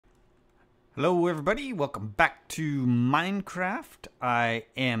Hello everybody, welcome back to Minecraft. I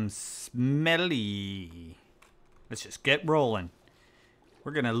am Smelly. Let's just get rolling.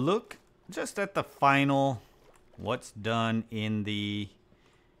 We're gonna look just at the final, what's done in the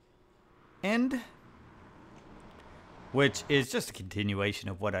end, which is just a continuation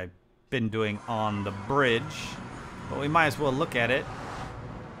of what I've been doing on the bridge, but we might as well look at it.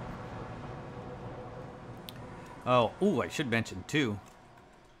 I should mention too,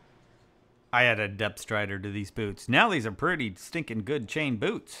 I had a depth strider to these boots. Now these are pretty stinking good chain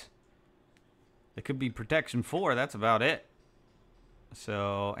boots. They could be protection 4, that's about it.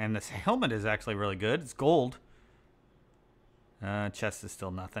 So, and this helmet is actually really good. It's gold. Chest is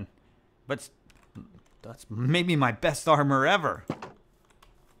still nothing. But that's maybe my best armor ever.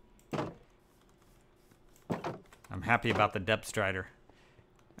 I'm happy about the depth strider.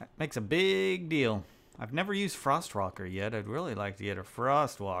 That makes a big deal. I've never used Frostwalker yet. I'd really like to get a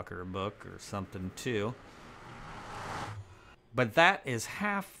Frostwalker book or something too. But that is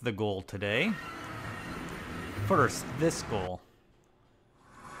half the goal today. First, this goal.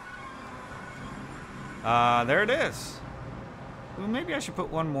 There it is. Well, maybe I should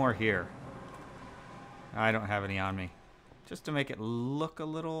put one more here. I don't have any on me. Just to make it look a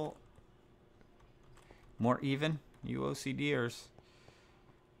little more even. You OCDers.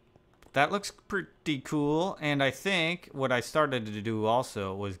 That looks pretty cool, and I think what I started to do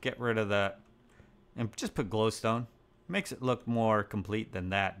also was get rid of that and just put glowstone. Makes it look more complete than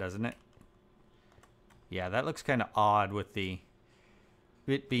that, doesn't it? Yeah, that looks kind of odd with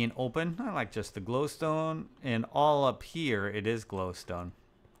it being open. I like just the glowstone, and all up here it is glowstone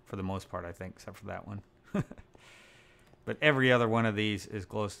for the most part, I think, except for that one. But every other one of these is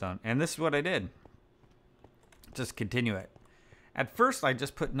glowstone, and this is what I did. Just continue it. At first, I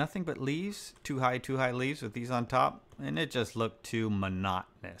just put nothing but leaves, too high leaves with these on top, and it just looked too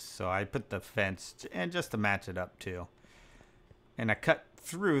monotonous. So I put the fence, and just to match it up too. And I cut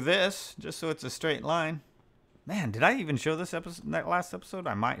through this, just so it's a straight line. Man, did I even show this episode, that last episode?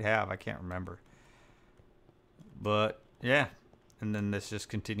 I might have, I can't remember. But, yeah. And then this just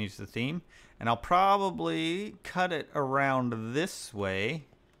continues the theme. And I'll probably cut it around this way.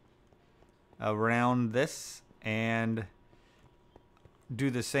 Around this, and do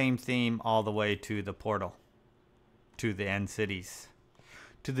the same theme all the way to the portal, to the end cities,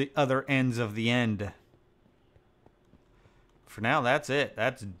 to the other ends of the end. For now, that's it.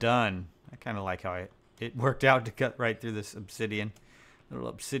 That's done. I kind of like how it worked out to cut right through this obsidian, little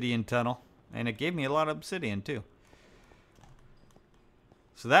obsidian tunnel, and it gave me a lot of obsidian too.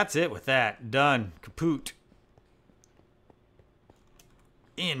 So that's it with that. Done. Kaput.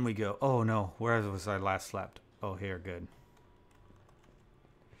 In we go. Oh no, where was I last slept? Oh, here, good.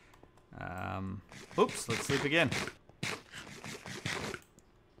 Oops, let's sleep again.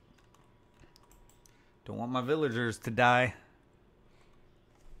 Don't want my villagers to die.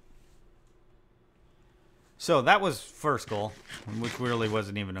 So that was first goal, which really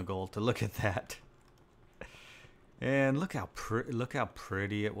wasn't even a goal to look at that. And look how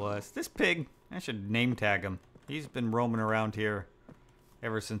pretty it was. This pig, I should name tag him. He's been roaming around here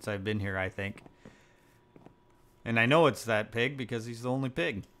ever since I've been here, I think. And I know it's that pig because he's the only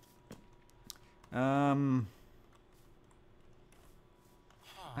pig.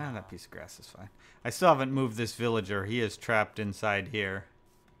 That piece of grass is fine. I still haven't moved this villager. He is trapped inside here.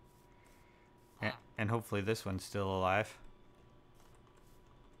 And hopefully this one's still alive.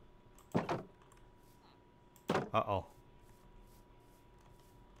 Uh-oh.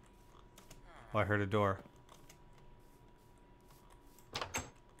 Oh, I heard a door.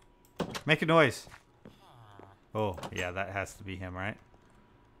 Make a noise. Oh, yeah, that has to be him, right?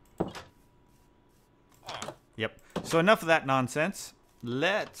 Yep. So enough of that nonsense.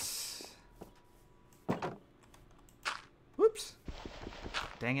 Let's... Whoops.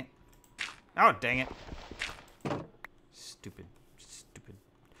 Dang it. Oh, dang it. Stupid.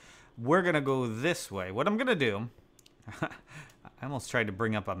 We're going to go this way. What I'm going to do... I almost tried to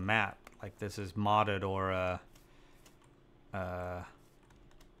bring up a map. Like this is modded or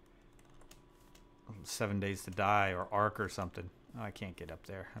 7 Days to Die or Ark or something. Oh, I can't get up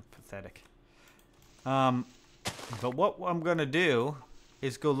there. I'm pathetic. But what I'm going to do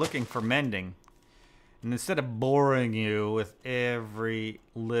is go looking for mending. And instead of boring you with every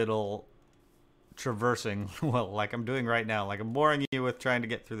little traversing, well, like I'm doing right now, like I'm boring you with trying to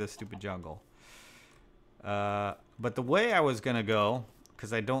get through this stupid jungle. But the way I was going to go,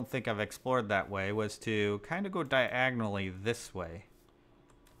 because I don't think I've explored that way, was to kind of go diagonally this way.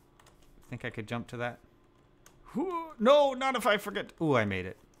 Think I could jump to that? No, not if I forget. Ooh, I made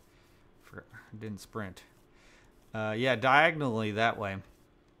it. I didn't sprint. Yeah, diagonally that way.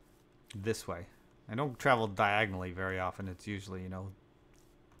 this way. I don't travel diagonally very often. It's usually, you know...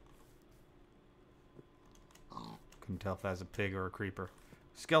 Couldn't tell if that's a pig or a creeper.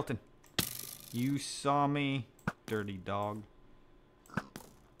 Skeleton. You saw me, dirty dog.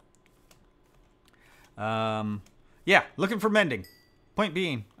 Yeah, looking for mending. Point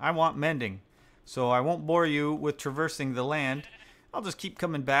being, I want mending. So I won't bore you with traversing the land. I'll just keep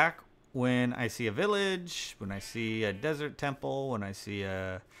coming back when I see a village, when I see a desert temple, when I see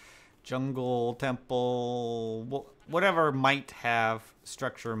a jungle temple, whatever might have,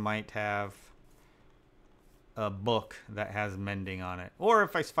 structure might have a book that has mending on it. Or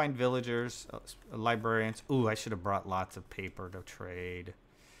if I find villagers, librarians. Ooh, I should have brought lots of paper to trade.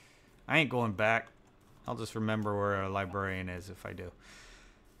 I ain't going back. I'll just remember where a librarian is if I do.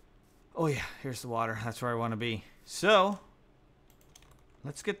 Oh yeah, here's the water. That's where I want to be. So,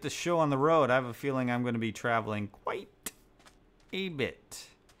 let's get the show on the road. I have a feeling I'm going to be traveling quite a bit.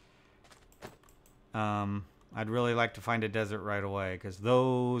 I'd really like to find a desert right away, because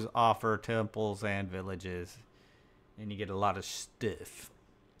those offer temples and villages. And you get a lot of stuff.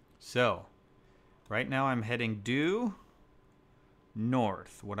 So, right now I'm heading due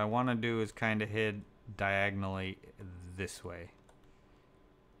north. What I want to do is kind of head diagonally this way.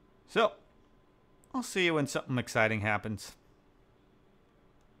 So, I'll see you when something exciting happens.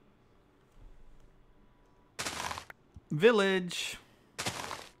 Village.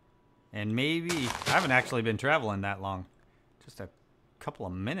 And maybe, I haven't actually been traveling that long. Just a couple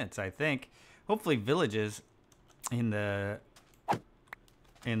of minutes, I think. Hopefully villages in the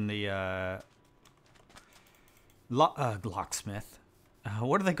locksmith.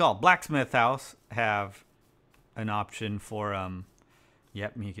 What do they call it? Blacksmith house have an option for,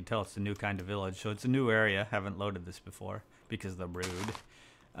 yep, you can tell it's a new kind of village. So it's a new area. Haven't loaded this before because they're rude.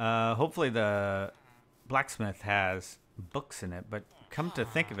 Hopefully the blacksmith has books in it, but come to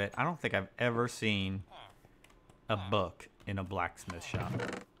think of it, I don't think I've ever seen a book in a blacksmith shop.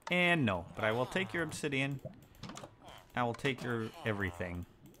 And no, but I will take your obsidian. I will take your everything.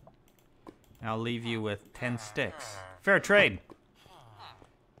 I'll leave you with 10 sticks. Fair trade.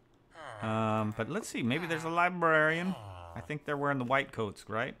 But let's see, maybe there's a librarian. I think they're wearing the white coats,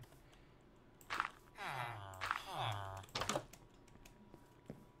 right?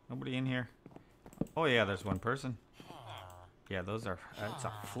 Nobody in here? Oh yeah, there's one person. Yeah, those are, it's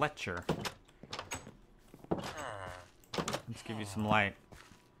a Fletcher. Let's give you some light.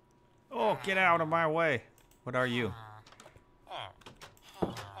 Oh, get out of my way. What are you?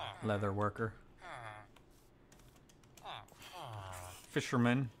 Leather worker.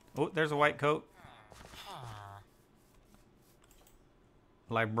 Fisherman. Oh, there's a white coat.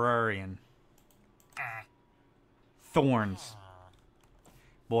 Librarian. Thorns.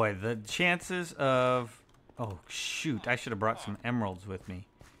 Boy, the chances of... Oh, shoot. I should have brought some emeralds with me.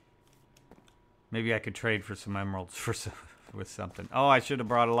 Maybe I could trade for some emeralds for with something. Oh, I should have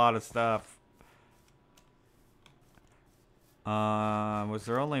brought a lot of stuff. Was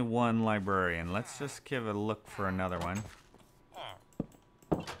there only one librarian? Let's just give a look for another one.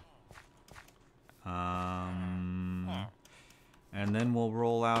 And then we'll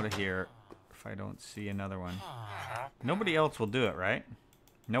roll out of here if I don't see another one. Nobody else will do it, right?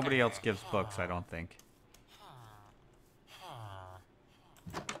 Nobody else gives books, I don't think.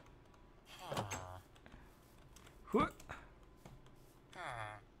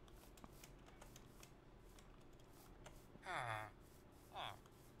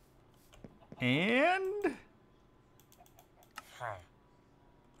 And...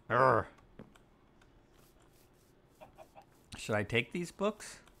 Should I take these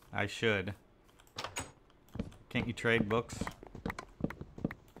books? I should. Can't you trade books?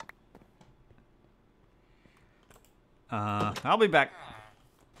 I'll be back.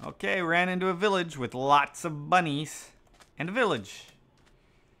 Okay, ran into a village with lots of bunnies. And a village.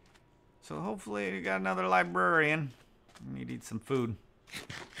 So hopefully we got another librarian. We need some food.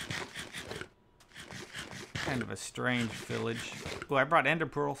 Kind of a strange village. Oh, I brought ender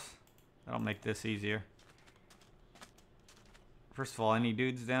pearls. That'll make this easier. First of all, any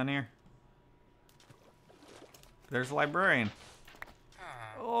dudes down here? There's a librarian.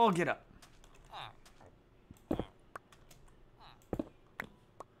 Oh, get up.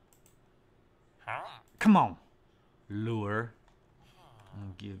 Come on. Lure.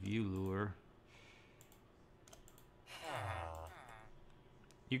 I'll give you lure.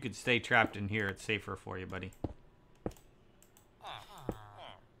 You could stay trapped in here. It's safer for you, buddy.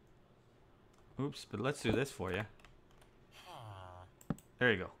 Oops, but let's do this for you.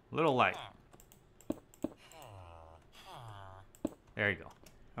 There you go. Little light. There you go.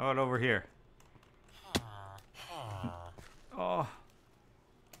 How about over here? Oh.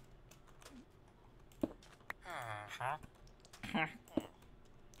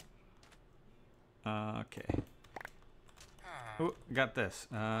 Okay. Ooh, got this.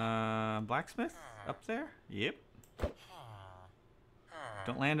 Blacksmith up there? Yep.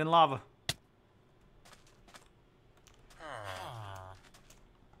 Don't land in lava.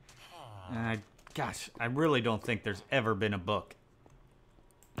 Gosh, I really don't think there's ever been a book.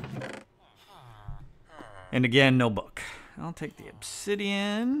 And again, no book. I'll take the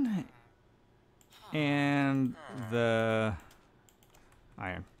obsidian and the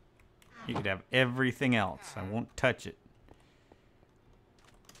iron. You could have everything else. I won't touch it.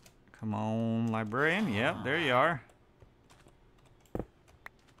 Come on, librarian. Yep, there you are.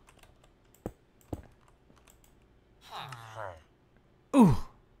 Ooh.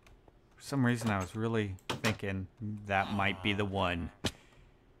 For some reason, I was really thinking that might be the one.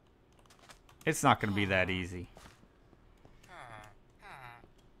 It's not going to be that easy.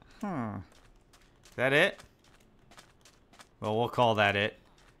 Is that it? Well, we'll call that it.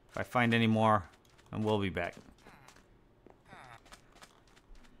 If I find any more, then we'll be back.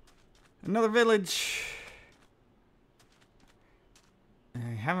 Another village. I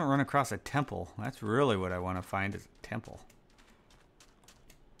haven't run across a temple. That's really what I want to find, is a temple.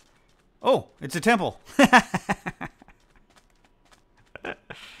 Oh, it's a temple.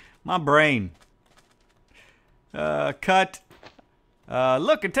 My brain. Cut.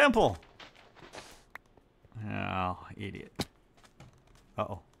 Look, a temple. Oh, idiot.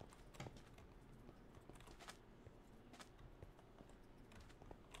 Uh-oh.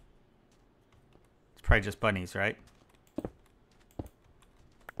 It's probably just bunnies, right?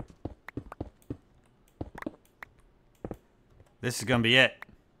 This is gonna be it.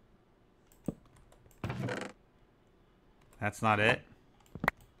 That's not it.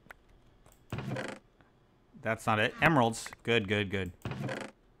 That's not it. Emeralds. Good, good, good.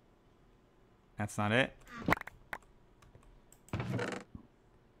 That's not it.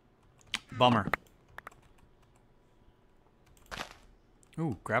 Bummer.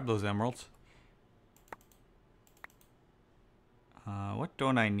 Ooh, grab those emeralds. What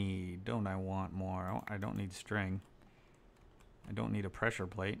don't I need? Don't I want more? I don't need string. I don't need a pressure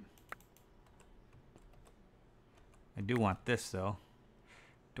plate. I do want this, though.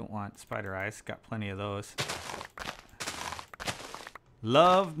 Don't want spider eyes. Got plenty of those.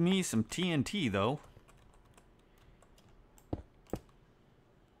 Love me some TNT, though.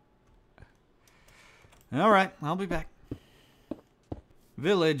 All right, I'll be back.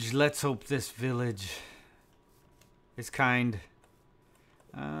 Village. Let's hope this village is kind.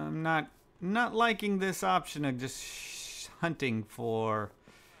 I'm not liking this option of just hunting for.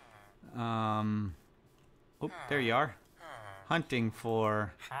 Oh, there you are. Hunting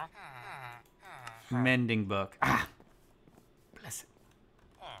for mending book. Ah, bless it.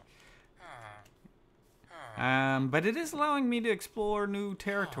 But it is allowing me to explore new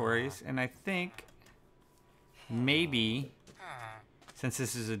territories, and I think maybe since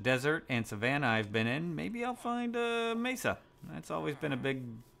this is a desert and savanna I've been in, maybe I'll find a mesa. That's always been a big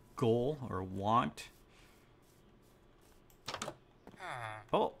goal or want.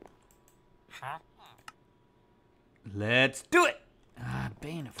 Oh. Let's do it!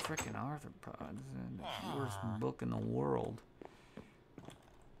 Bane of frickin' arthropods. The worst book in the world.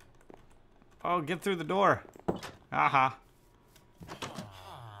 Oh, get through the door. Aha.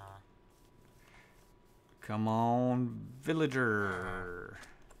 Come on, villager.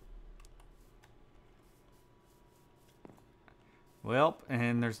 Well,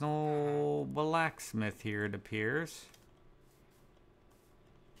 and there's no blacksmith here, it appears.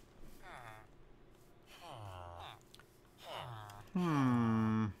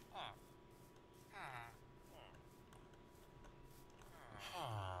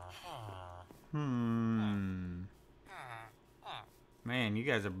 Man, you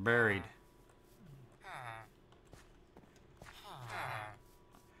guys are buried.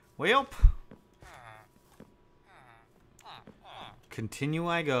 Well, continue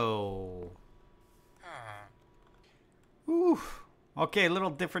I go. Whew. Okay, a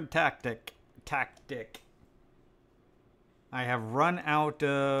little different tactic. I have run out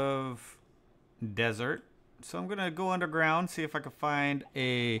of desert, so I'm gonna go underground, see if I can find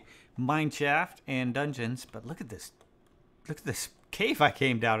a mine shaft and dungeons. But look at this cave I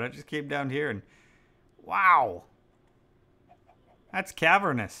came down. I just came down here and wow, that's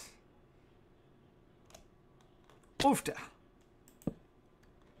cavernous. Oofta.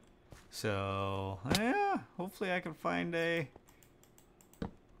 So yeah, hopefully I can find a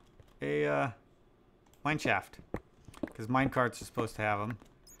mine shaft, because minecarts are supposed to have them,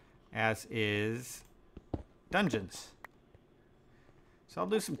 as is dungeons. So I'll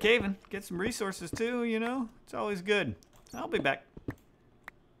do some caving, get some resources too, you know? It's always good. I'll be back.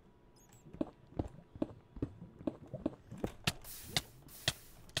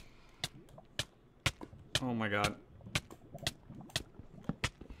 Oh my god.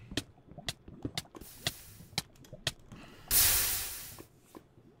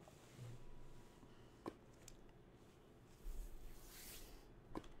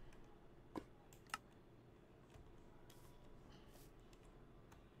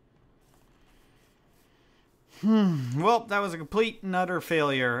 Well, that was a complete and utter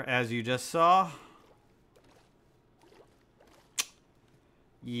failure, as you just saw.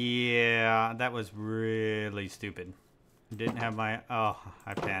 Yeah, that was really stupid. Didn't have my... Oh,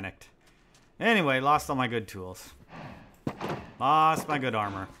 I panicked. Anyway, lost all my good tools. Lost my good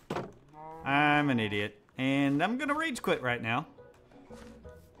armor. I'm an idiot. And I'm gonna rage quit right now.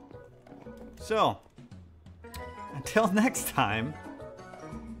 So, until next time,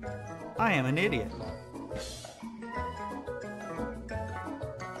 I am an idiot.